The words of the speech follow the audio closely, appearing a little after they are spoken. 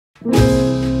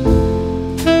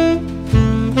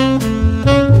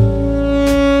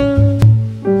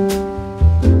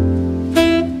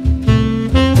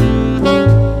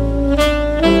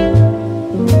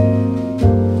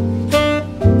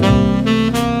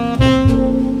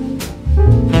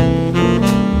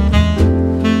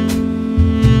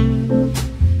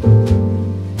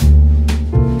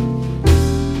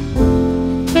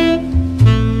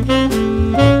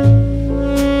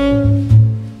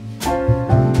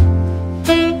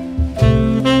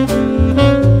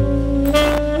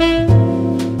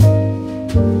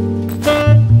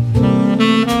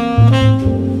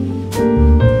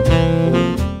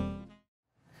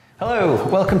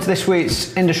Welcome to this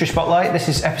week's Industry Spotlight. This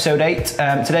is episode 8.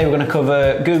 Today we're going to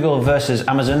cover Google versus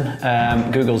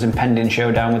Amazon, Google's impending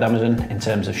showdown with Amazon in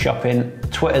terms of shopping,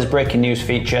 Twitter's breaking news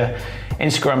feature,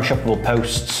 Instagram shoppable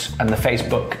posts, and the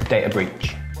Facebook data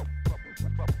breach.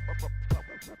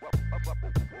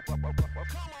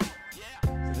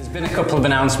 There's been a couple of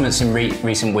announcements in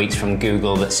recent weeks from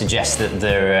Google that suggest that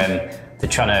they're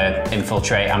trying to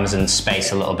infiltrate Amazon's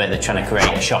space a little bit. They're trying to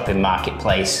create a shopping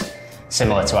marketplace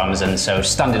similar to Amazon, so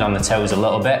standing on the toes a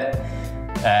little bit.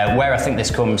 Where I think this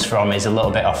comes from is a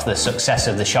little bit off the success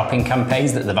of the shopping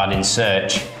campaigns that they've had in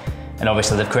search, and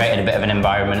obviously they've created a bit of an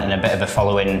environment and a bit of a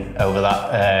following over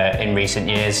that in recent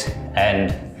years.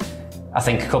 And I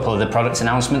think a couple of the product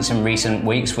announcements in recent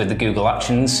weeks with the Google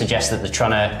Actions suggest that they're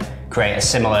trying to create a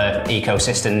similar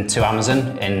ecosystem to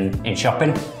Amazon in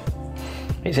shopping.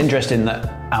 It's interesting that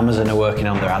Amazon are working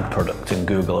on their ad product and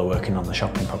Google are working on the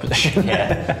shopping proposition.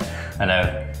 Yeah, I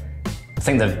know. I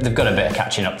think they've got a bit of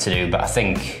catching up to do, but I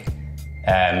think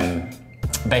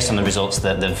based on the results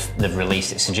that they've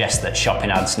released, it suggests that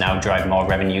shopping ads now drive more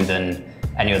revenue than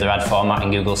any other ad format in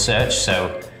Google search.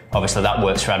 So obviously that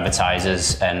works for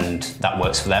advertisers and that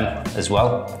works for them as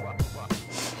well.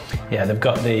 Yeah, they've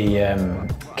got the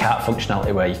cart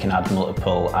functionality where you can add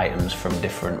multiple items from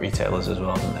different retailers as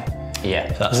well, haven't they?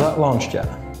 Yeah. So has that launched yet?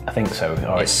 I think so,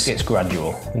 or it's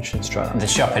gradual. Interesting to try that. The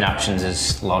shopping actions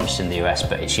is launched in the US,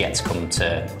 but it's yet to come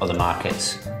to other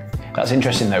markets. That's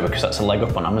interesting though, because that's a leg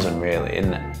up on Amazon really,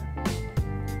 isn't it?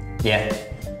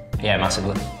 Yeah,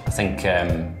 massively. I think,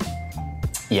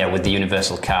 with the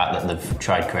universal cart that they've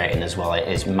tried creating as well, it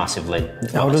is massively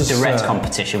direct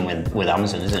competition with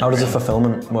Amazon, isn't it? How does the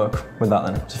fulfillment work with that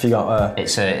then? So if you got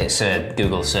it's a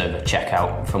Google server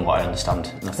checkout, from what I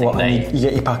understand. And I think you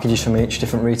get your packages from each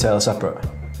different retailer separate?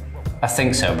 I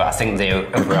think so, but I think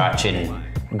the overarching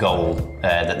goal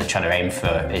that they're trying to aim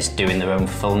for is doing their own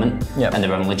fulfillment and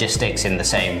their own logistics in the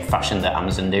same fashion that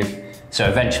Amazon do. So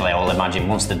eventually, I will imagine,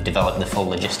 once they've developed the full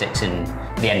logistics in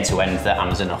the end-to-end that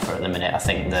Amazon offer at the minute, I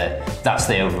think that's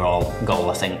the overall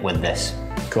goal, I think, with this.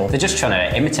 Cool. They're just trying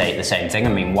to imitate the same thing. I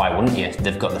mean, why wouldn't you?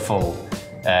 They've got the full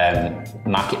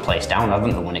marketplace down,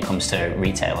 haven't they, when it comes to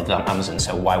retail of Amazon,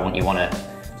 so why wouldn't you want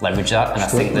to leverage that? And I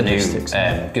think the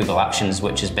new Google Actions,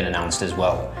 which has been announced as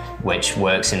well, which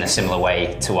works in a similar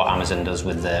way to what Amazon does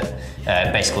with the,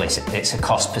 basically it's a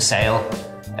cost per sale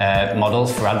model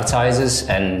for advertisers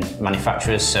and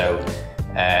manufacturers. So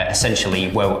essentially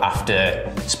you won't have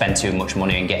to spend too much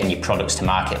money in getting your products to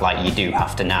market like you do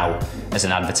have to now as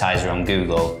an advertiser on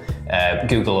Google.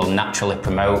 Google will naturally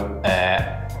promote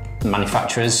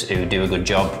manufacturers who do a good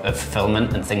job of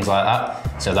fulfillment and things like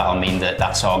that. So that'll mean that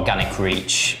that's organic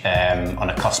reach on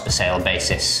a cost per sale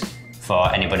basis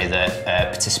for anybody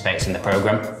that participates in the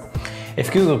program.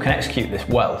 If Google can execute this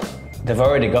well, they've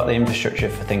already got the infrastructure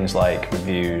for things like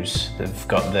reviews. They've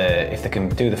got if they can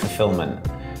do the fulfillment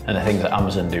and the things that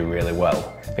Amazon do really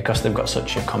well, because they've got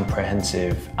such a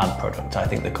comprehensive ad product, I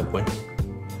think they could win.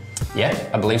 Yeah,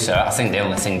 I believe so. I think the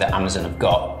only thing that Amazon have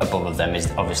got above them is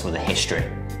obviously the history.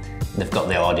 They've got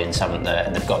the audience, haven't they?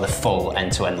 They've got the full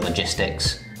end-to-end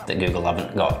logistics that Google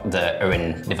haven't got, that are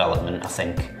in development, I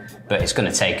think. But it's going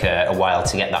to take a while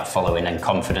to get that following and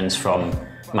confidence from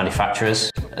manufacturers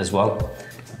as well.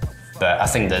 But I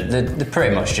think that they're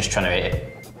pretty much just trying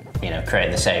to,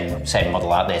 create the same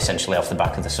model out there, essentially off the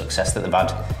back of the success that they've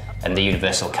had. And the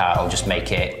universal cart will just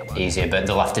make it easier, but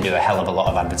they'll have to do a hell of a lot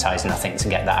of advertising, I think, to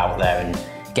get that out there and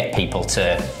get people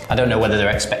to, I don't know whether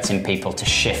they're expecting people to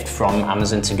shift from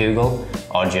Amazon to Google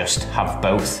or just have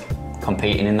both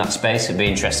competing in that space. It'd be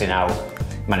interesting how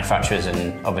manufacturers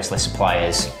and obviously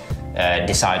suppliers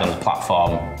decide on the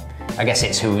platform. I guess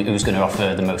it's who's going to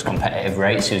offer the most competitive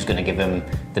rates, who's going to give them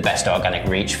the best organic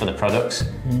reach for the products.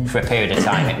 For a period of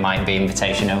time, it might be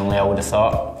invitation only, I would have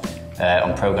thought,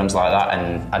 on programs like that,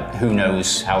 and who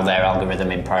knows how their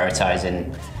algorithm in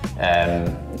prioritising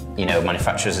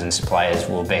manufacturers and suppliers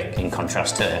will be in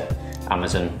contrast to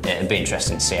Amazon. It'd be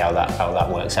interesting to see how that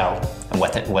works out, and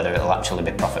whether it'll actually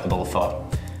be profitable for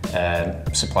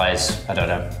suppliers. I don't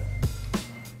know.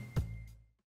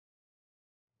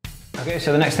 Okay,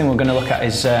 so the next thing we're going to look at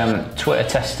is Twitter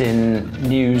testing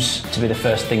news to be the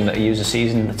first thing that a user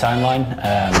sees in the timeline.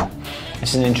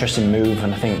 It's an interesting move,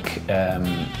 and I think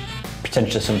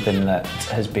potentially something that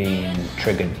has been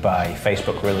triggered by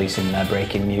Facebook releasing their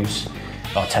breaking news,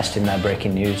 or testing their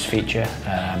breaking news feature.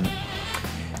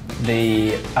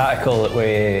 The article that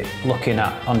we're looking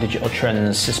at on Digital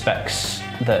Trends suspects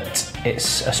that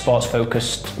it's a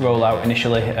sports-focused rollout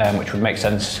initially, which would make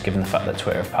sense given the fact that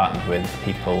Twitter have partnered with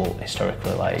people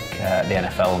historically like the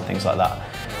NFL and things like that.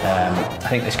 I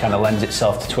think this kind of lends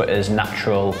itself to Twitter's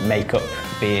natural makeup,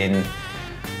 being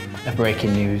a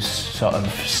breaking news sort of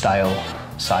style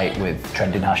site with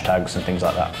trending hashtags and things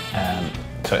like that.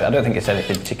 So I don't think it's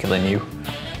anything particularly new.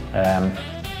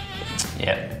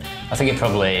 Yeah, I think it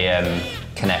probably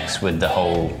connects with the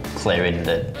whole clearing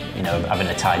that, having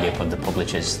a tidy up of the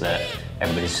publishers that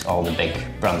all the big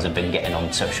brands have been getting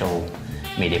on social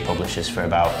media publishers for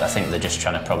about. I think they're just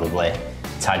trying to probably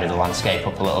tidy the landscape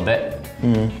up a little bit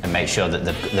and make sure that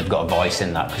they've got a voice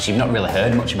in that, because you've not really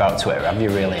heard much about Twitter, have you,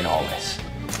 really, in all this?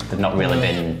 They've not really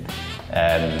been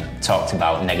talked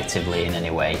about negatively in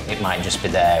any way. It might just be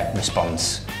their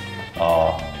response,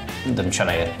 or them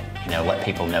trying to let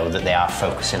people know that they are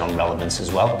focusing on relevance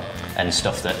as well, and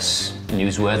stuff that's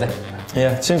newsworthy.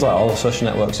 Yeah, it seems like all the social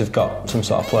networks have got some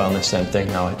sort of play on this same thing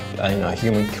now. A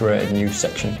human-created news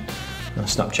section.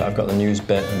 Snapchat have got the news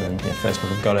bit, and then Facebook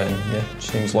have got it, and it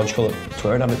seems logical that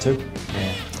Twitter would have it too.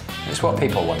 Yeah. It's what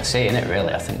people want to see, isn't it,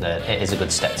 really? I think that it is a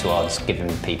good step towards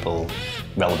giving people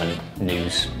relevant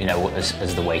news,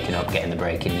 as they're waking up, getting the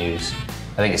breaking news.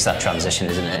 I think it's that transition,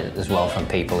 isn't it, as well, from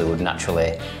people who would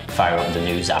naturally fire up the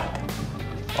news app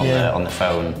on the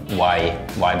phone. Why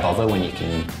bother when you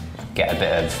can get a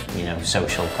bit of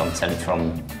social content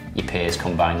from your peers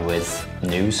combined with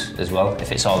news as well?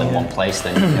 If it's all in one place,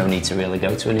 then you don't need to really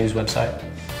go to a news website.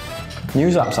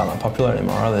 News apps aren't that popular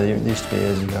anymore, are they? They used to be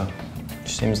years ago. It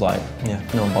seems like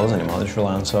no one bothers anymore. They just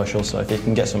rely on social. So if you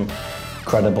can get some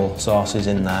credible sources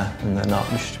in there, and they're not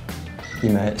just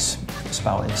your mates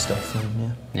spouting stuff,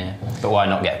 then yeah. But why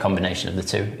not get a combination of the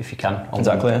two if you can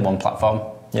on one platform?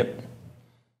 Yep.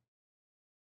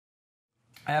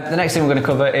 The next thing we're going to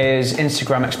cover is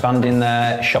Instagram expanding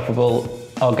their shoppable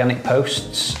organic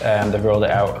posts. They've rolled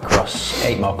it out across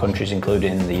 8 more countries,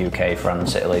 including the UK,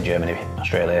 France, Italy, Germany,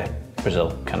 Australia,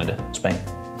 Brazil, Canada, Spain.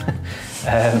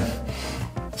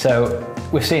 So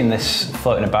we've seen this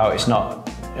floating about. It's not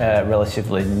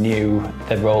relatively new.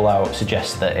 The rollout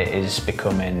suggests that it is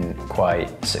becoming quite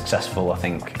successful. I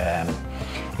think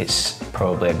it's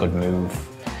probably a good move.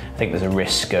 I think there's a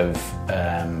risk of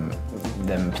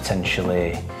them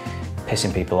potentially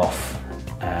pissing people off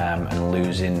and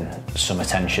losing some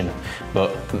attention,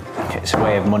 but it's a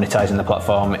way of monetizing the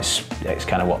platform. It's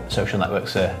kind of what social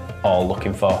networks are all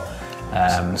looking for.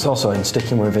 It's also in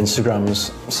sticking with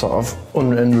Instagram's sort of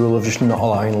unwritten rule of just not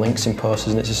allowing links in posts,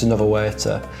 isn't it? It's just another way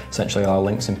to essentially allow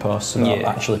links in posts without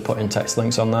actually putting text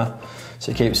links on there.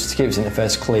 So it keeps the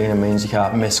interface clean and means you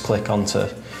can't misclick onto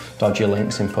dodgy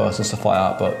links in posts and stuff like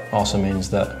that, but also means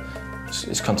that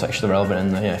it's contextually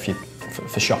relevant, and if you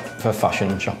for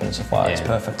fashion shopping and stuff like that, it's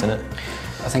perfect, isn't it?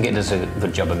 I think it does a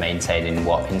good job of maintaining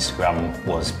what Instagram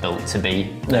was built to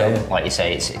be. Like you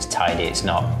say, it's tidy. It's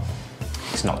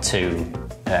not too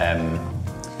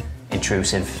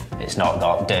intrusive. It's not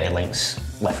got dirty links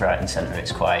left, right and centre.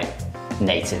 It's quite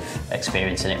native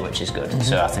experience in it, which is good.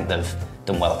 So I think they've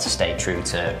done well to stay true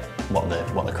to what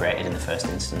they created in the first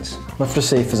instance. We'll have to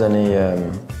see if there's any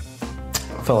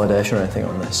validation or anything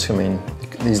on this. I mean,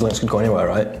 these links could go anywhere,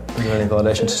 right? Is there any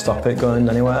validation to stop it going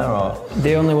anywhere, or?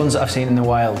 The only ones that I've seen in the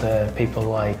wild are people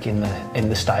like in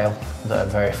the style that are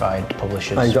verified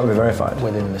publishers. Oh, you've got to be verified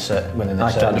within the certain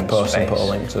I can't just post space. and put a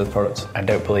link to the product. I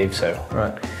don't believe so.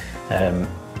 Right.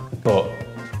 But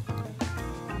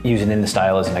using in the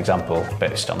style as an example,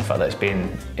 based on the fact that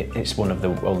it's one of the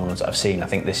only ones that I've seen, I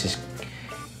think this is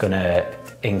going to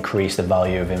increase the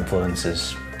value of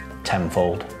influencers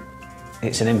tenfold.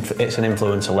 It's an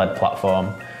influencer-led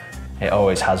platform. It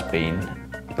always has been.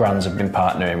 Brands have been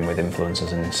partnering with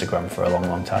influencers on Instagram for a long,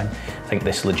 long time. I think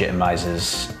this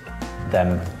legitimises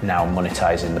them now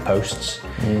monetizing the posts.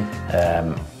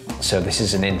 So this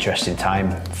is an interesting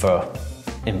time for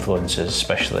influencers,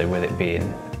 especially with it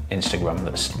being Instagram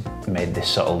that's made this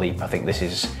sort of leap. I think this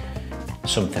is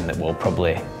something that will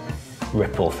probably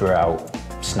ripple throughout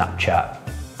Snapchat,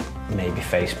 maybe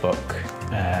Facebook.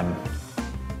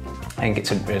 I think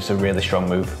it's a really strong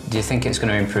move. Do you think it's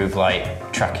going to improve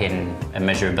like tracking and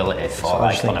measurability for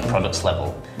like on a products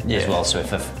level as well? So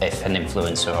if an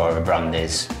influencer or a brand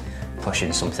is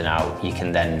pushing something out, you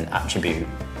can then attribute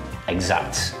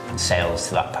exact sales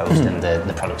to that post and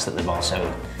the products that they've also.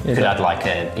 You could add like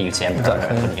a UTM product,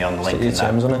 couldn't you, on the link?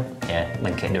 UTMs on it. Yeah,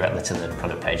 link it directly to the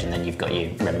product page, and then you've got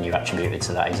your revenue attributed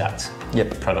to that exact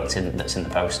product that's in the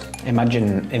post.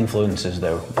 Imagine influencers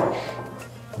though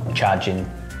charging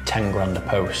 10 grand a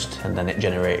post and then it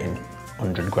generating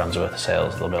 100 grand's worth of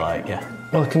sales. They'll be like,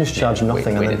 well, they can just charge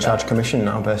nothing and then charge commission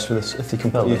now based with this. If they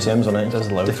can put UTMs on it, there's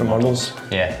loads different models.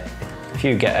 Yeah. If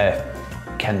you get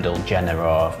a Kendall Jenner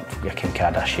or a Kim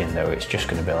Kardashian though, it's just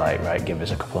going to be like, right, give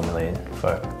us a couple of million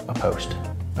for a post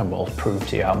and we'll prove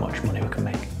to you how much money we can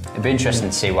make. It'd be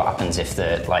interesting to see what happens if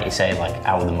like you say, like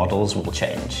how the models will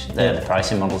change, the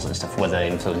pricing models and stuff, whether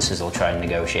influencers will try and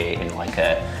negotiate in like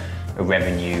a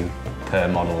revenue per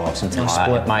model or something like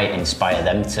that. It might inspire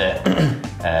them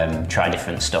to try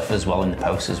different stuff as well in the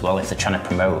post as well. If they're trying to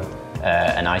promote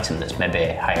an item that's maybe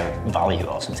higher value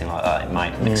or something like that, it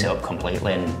might mix it up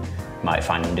completely and might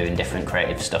find them doing different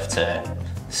creative stuff to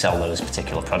sell those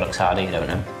particular products harder, you don't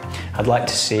know. I'd like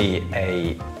to see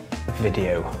a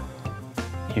video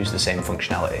use the same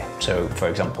functionality. So for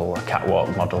example, a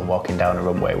catwalk model walking down a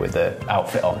runway with the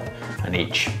outfit on and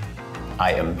each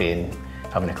item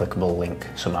having a clickable link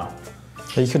somehow.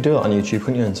 Yeah, you could do that on YouTube,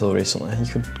 couldn't you, until recently?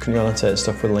 Couldn't you annotate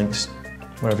stuff with links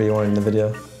wherever you want in the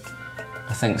video?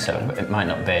 I think so, but it might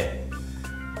not be.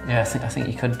 Yeah, I think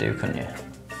you could do, couldn't you?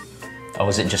 Or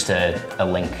was it just a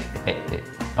link? It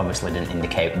obviously didn't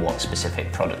indicate what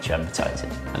specific product you're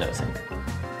advertising, I don't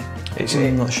think.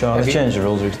 I'm not sure. They've changed the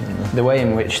rules recently. The way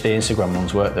in which the Instagram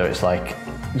ones work though, it's like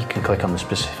you can click on the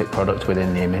specific product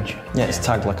within the image. Yeah, it's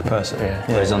tagged like a person. Yeah.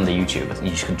 Whereas on the YouTube,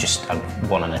 you could just have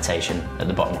one annotation at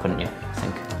the bottom, couldn't you, I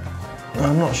think?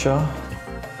 I'm not sure.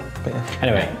 But yeah.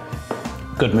 Anyway,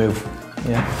 good move.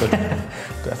 Yeah, good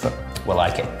effort. We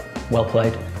like it. Well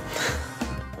played.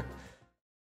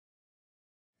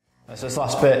 So this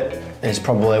last bit is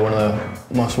probably one of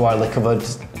the most widely covered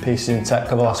pieces in tech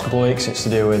over the last couple of weeks. It's to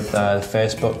do with the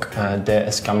Facebook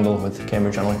data scandal with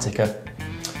Cambridge Analytica.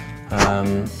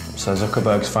 So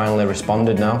Zuckerberg's finally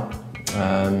responded now.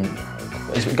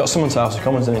 He's got someone to House of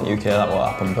Commons in the UK, that will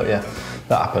happen, but yeah,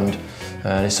 that happened.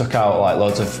 And he took out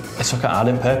like he took out ad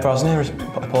in paper, hasn't he,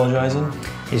 apologising?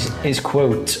 His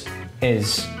quote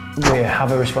is, "We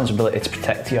have a responsibility to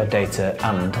protect your data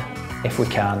and, if we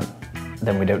can't,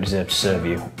 then we don't deserve to serve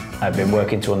you. I've been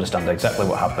working to understand exactly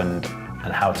what happened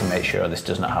and how to make sure this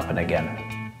does not happen again."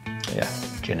 Yeah.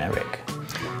 Generic.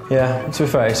 Yeah, to be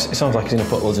fair, it sounds like he's going to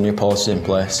put loads of new policies in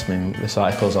place. I mean, this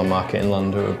article's on Marketing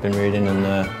Land that we've been reading,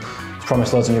 and he's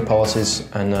promised loads of new policies,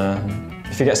 and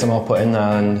if he gets them all put in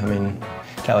there, then, I mean,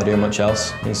 can't really do much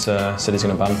else. He's said he's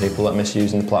going to ban people that are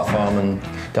misusing the platform and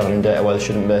gathering data where they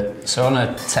shouldn't be. So on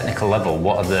a technical level,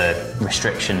 what are the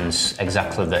restrictions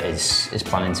exactly that is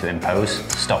planning to impose?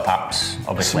 Stop apps,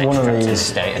 obviously. So one of extracting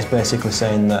these data. is basically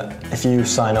saying that if you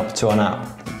sign up to an app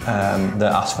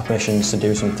that asks for permissions to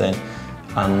do something,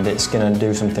 and it's going to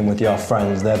do something with your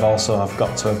friends, they've also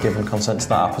got to have given consent to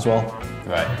that app as well.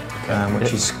 Right.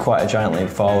 Which is quite a giant leap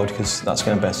forward, because that's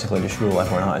going to basically just rule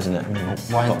everyone out, isn't it? I mean,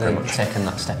 why haven't they taken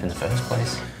that step in the first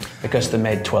place? Because they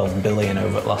made 12 billion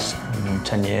over the last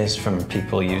 10 years from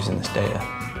people using this data.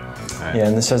 Right. Yeah,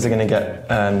 and it says they're going to get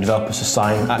developers to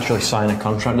actually sign a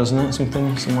contract, doesn't it?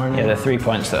 Somewhere in there. Yeah, the 3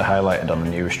 points that are highlighted on the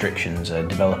new restrictions.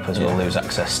 Developers will lose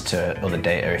access to other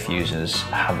data if users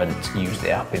haven't used the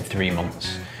app in 3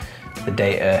 months. The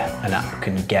data an app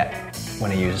can get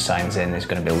when a user signs in is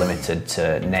going to be limited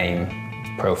to name,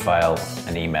 profile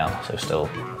and email, so still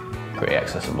pretty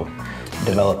accessible.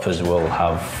 Developers will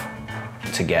have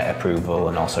to get approval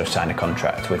and also sign a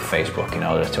contract with Facebook in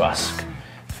order to ask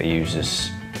for users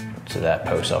to their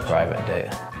post or private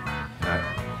data.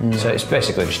 Right. So it's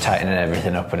basically just tightening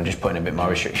everything up and just putting a bit more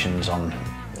restrictions on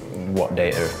what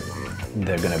data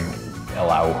they're going to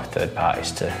allow third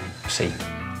parties to see.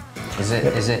 Is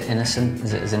it innocent?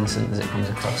 Is it as innocent as it comes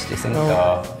across, do you think?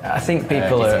 I think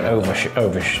people are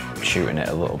overshooting it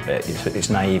a little bit. It's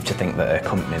naive to think that a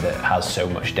company that has so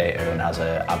much data and has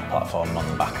an ad platform on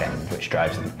the back end which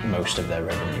drives most of their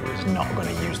revenue is not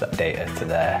going to use that data to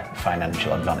their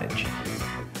financial advantage.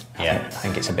 Yeah, I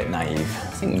think it's a bit naive.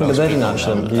 But they didn't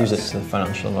actually use it to the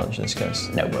financial advantage in this case.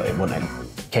 No, but it wouldn't.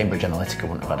 Cambridge Analytica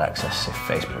wouldn't have had access if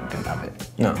Facebook didn't have it.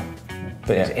 No.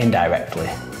 But yeah, indirectly,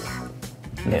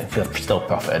 they've still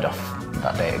profited off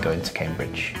that data going to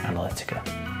Cambridge Analytica.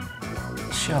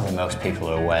 Surely most people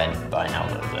are aware by now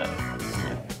that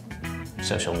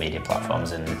social media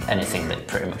platforms, and anything that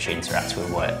pretty much interacts with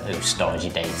who stores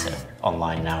your data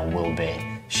online now will be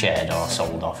shared or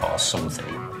sold off or something.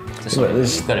 So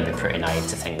you've got to be pretty naive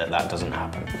to think that doesn't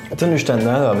happen. I don't understand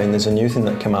that though. I mean, there's a new thing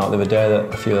that came out the other day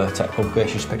that a few tech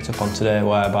publications picked up on today,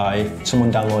 whereby if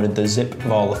someone downloaded the zip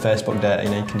of all the Facebook data,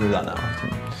 you can do that now.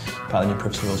 Part of the new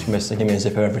privacy rules, you can basically give me a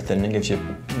zip of everything, it gives you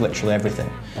literally everything.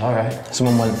 All right.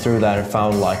 Someone went through there and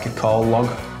found like a call log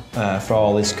for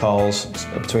all his calls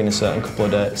between a certain couple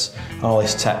of dates, all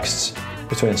his texts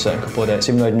between a certain couple of dates,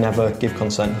 even though he'd never give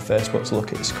consent to Facebook to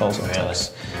look at his calls and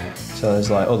texts. So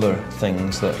there's like other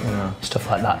things that, stuff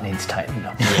like that needs tightening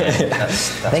up.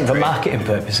 That's I think for great. marketing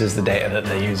purposes, the data that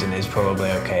they're using is probably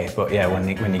okay. But yeah, when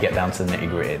you get down to the nitty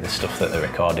gritty, the stuff that they're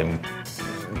recording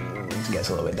gets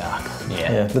a little bit dark.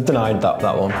 Yeah, they denied that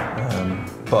one.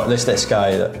 But this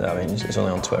guy, he's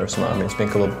only on Twitter or something. I mean, it's been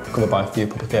covered by a few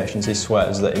publications. He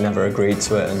swears that he never agreed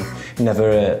to it, and he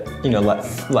never,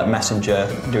 let Messenger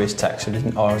do his text. He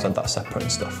didn't always had that separate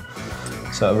and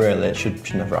stuff. So really, it should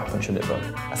never happen, should it? But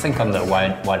I think on the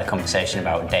wider conversation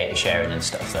about data sharing and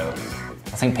stuff, though,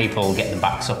 I think people get their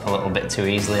backs up a little bit too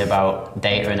easily about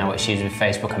data and how it's used with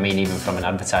Facebook. I mean, even from an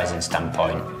advertising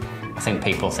standpoint, I think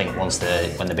people think when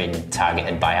they're being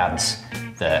targeted by ads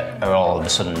that are all of a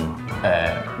sudden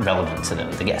relevant to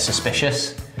them, they get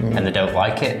suspicious and they don't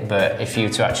like it. But if you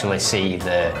to actually see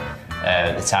the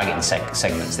targeting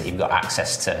segments that you've got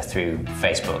access to through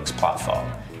Facebook's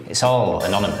platform, it's all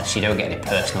anonymous. You don't get any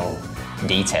personal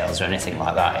details or anything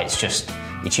like that. It's just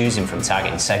you're choosing from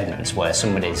targeting segments where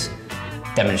somebody's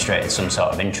demonstrated some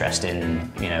sort of interest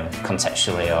in,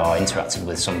 contextually or interacted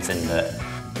with something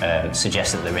that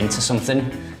suggests that they're into something.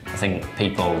 I think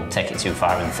people take it too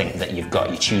far and think that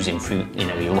you're choosing through,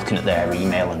 you're looking at their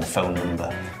email and the phone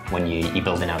number when you're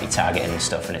building out your targeting and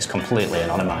stuff, and it's completely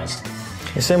anonymised.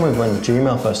 the same with when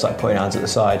Gmail first started putting ads at the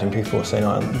side and people were saying,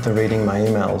 oh, they're reading my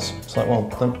emails. It's like, well,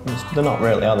 they're not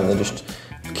really, are they? They're just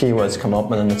keywords come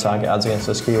up and then they target ads against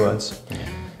those keywords.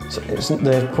 So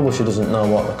the publisher doesn't know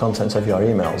what the contents of your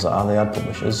emails are, the ad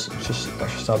publishers. That's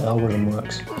just how the algorithm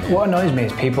works. What annoys me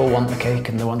is people want the cake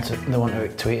and they want to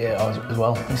tweet it as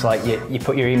well. It's like you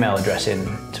put your email address in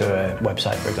to a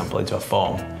website, for example, into a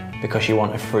form because you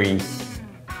want a free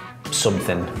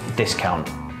something, discount,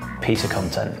 piece of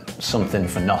content, something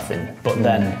for nothing. But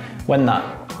then when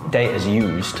that data is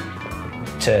used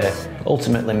to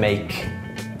ultimately make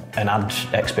an ad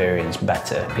experience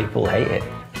better, people hate it.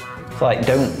 Like,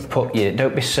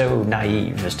 don't be so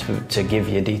naive as to give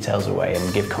your details away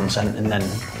and give consent and then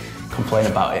complain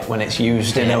about it when it's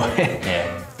used in a way.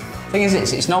 Yeah. The thing is,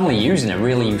 it's normally used in a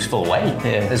really useful way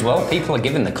as well. People are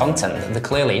given the content that they're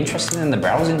clearly interested in the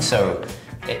browsing, so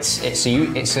it's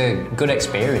a good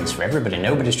experience for everybody.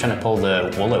 Nobody's trying to pull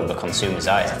the wool over consumers'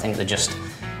 eyes. I think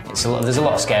there's a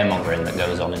lot of scaremongering that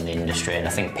goes on in the industry, and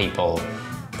I think people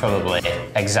probably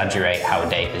exaggerate how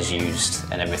data is used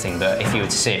and everything, but if you were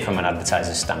to see it from an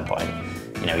advertiser's standpoint,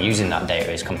 using that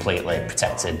data is completely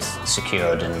protected,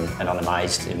 secured and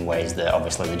anonymised in ways that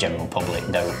obviously the general public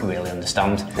don't really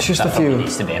understand. It's just that probably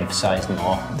needs to be emphasised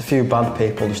more. The few bad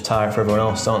people just tie it for everyone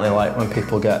else, don't they? Like when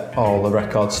people get all the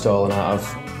records stolen out of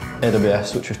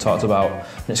AWS, which we've talked about,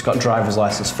 and it's got driver's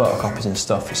license photocopies and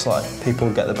stuff, it's like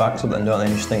people get their backs up then, don't they,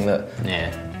 and just think that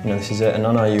this is it. And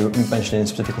I know you mentioning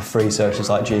specifically free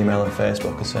services like Gmail and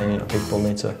Facebook are saying, people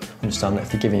need to understand that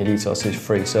if they're giving you details to these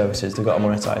free services, they've got to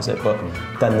monetize it. But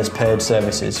then there's paid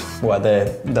services where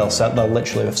they'll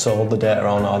literally have sold the data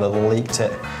on or they'll leaked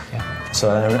it. Yeah.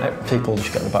 So people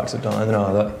just get the backs up, don't they? They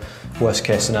know that worst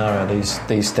case scenario,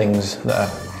 these things that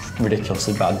are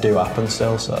ridiculously bad do happen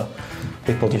still. So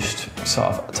people just sort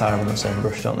of tie them on the same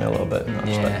brush, don't they, a little bit in that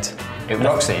respect. It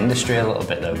rocks the industry a little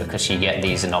bit though, because you get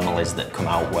these anomalies that come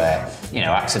out where,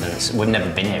 accidents, we've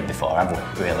never been here before, have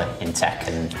we, really, in tech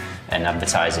and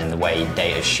advertising, the way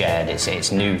data's shared,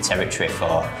 it's new territory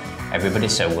for everybody,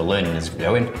 so we're learning as we're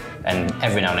going, and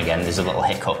every now and again there's a little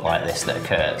hiccup like this that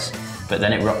occurs, but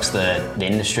then it rocks the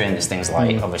industry, and there's things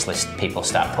like, obviously people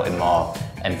start putting more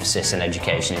emphasis and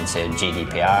education into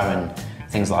GDPR and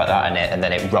things like that, and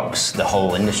then it rocks the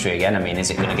whole industry again. I mean, is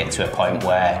it going to get to a point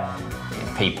where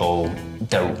people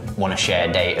don't want to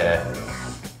share data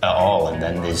at all, and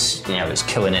then there's, it's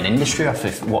killing an industry off?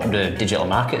 What do digital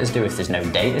marketers do if there's no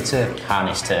data to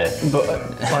harness to? But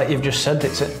like you've just said,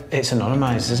 it's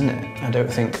anonymised, isn't it? I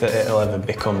don't think that it'll ever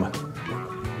become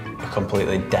a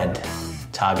completely dead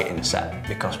targeting set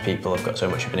because people have got so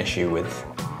much of an issue with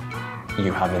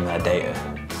you having their data.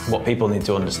 What people need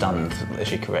to understand,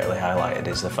 as you correctly highlighted,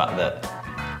 is the fact that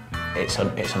it's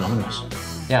anonymous.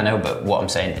 Yeah, I know, but what I'm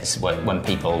saying is when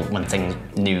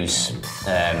news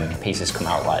pieces come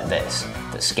out like this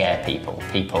that scare people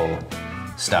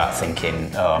start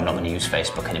thinking, oh, I'm not going to use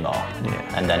Facebook anymore.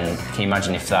 Yeah. And then can you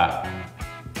imagine if that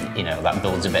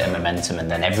builds a bit of momentum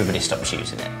and then everybody stops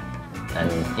using it?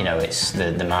 And it's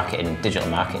the digital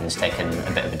marketing has taken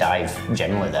a bit of a dive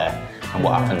generally there. And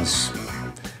what happens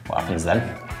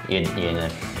then? You're in a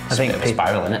bit of a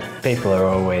spiral, innit? People are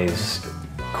always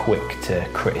quick to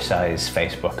criticise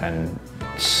Facebook and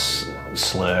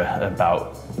slur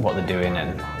about what they're doing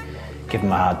and give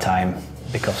them a hard time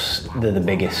because they're the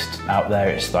biggest out there.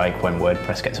 It's like when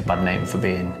WordPress gets a bad name for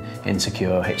being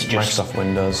insecure. It's just Microsoft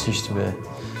Windows used to be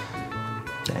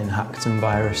getting hacked and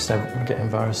getting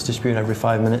virus distributed every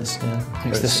 5 minutes. Yeah.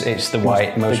 It's the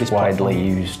most widely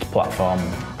used platform,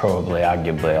 probably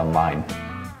arguably online.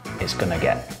 It's going to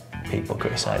get people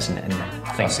criticising it, and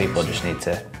I think people just need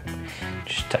to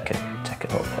just take a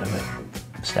little bit of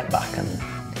a step back and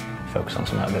focus on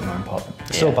something a bit more important.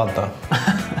 It's still bad though.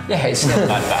 Yeah, it's still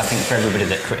bad, but I think for everybody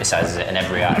that criticises it and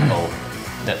every article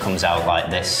that comes out like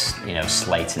this,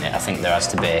 slating it, I think there has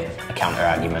to be a counter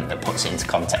argument that puts it into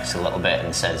context a little bit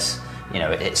and says,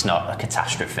 it's not a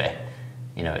catastrophe.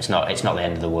 It's not the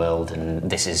end of the world, and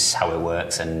this is how it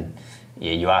works, and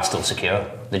you are still secure.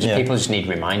 People just need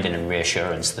reminding and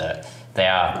reassurance that they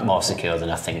are more secure than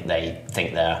I think they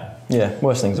think they are. Yeah,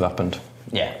 worse things have happened.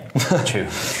 Yeah, true.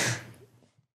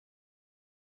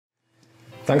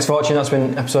 Thanks for watching. That's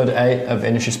been episode 8 of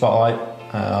Industry Spotlight.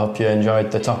 I hope you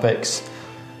enjoyed the topics.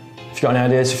 If you've got any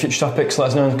ideas for future topics, let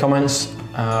us know in the comments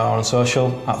or on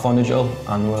social @Flaunt Digital,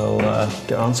 and we'll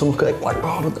get around some. Look at it,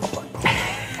 blackboard, we've got a blackboard.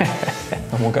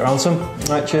 And we'll get around some.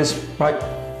 Right, cheers, bye.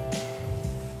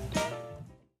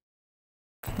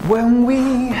 When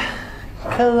we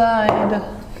collide.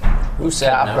 Who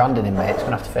said I've no? branding in, mate. It's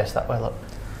going to have to face that way, look.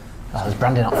 Oh, there's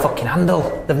branding on fucking handle.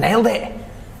 They've nailed it.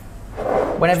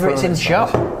 Whenever it's in the shop.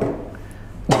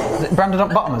 Is it branded on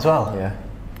bottom as well? Yeah.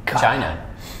 God. China.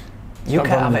 You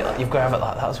can't have it. You've got to have it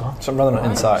like that as well. So rather not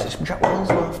inside.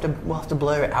 We'll have to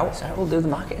blur it out. So we'll do the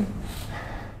marketing.